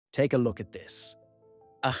Take a look at this.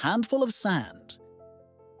 A handful of sand.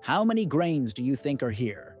 How many grains do you think are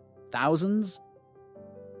here? Thousands?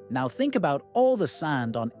 Now think about all the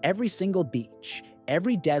sand on every single beach,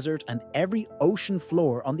 every desert, and every ocean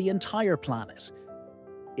floor on the entire planet.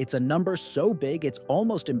 It's a number so big it's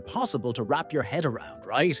almost impossible to wrap your head around,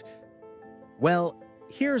 right? Well,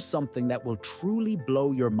 here's something that will truly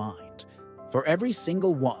blow your mind. For every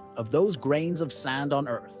single one of those grains of sand on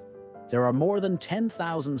Earth, there are more than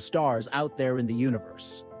 10,000 stars out there in the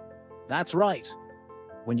universe. That's right.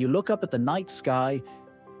 When you look up at the night sky,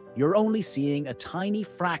 you're only seeing a tiny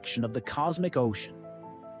fraction of the cosmic ocean.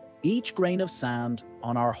 Each grain of sand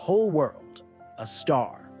on our whole world, a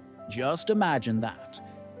star. Just imagine that.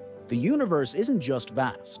 The universe isn't just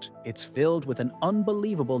vast, it's filled with an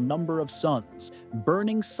unbelievable number of suns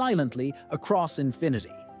burning silently across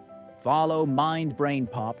infinity. Follow Mind Brain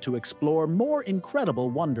Pop to explore more incredible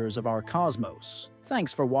wonders of our cosmos.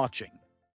 Thanks for watching.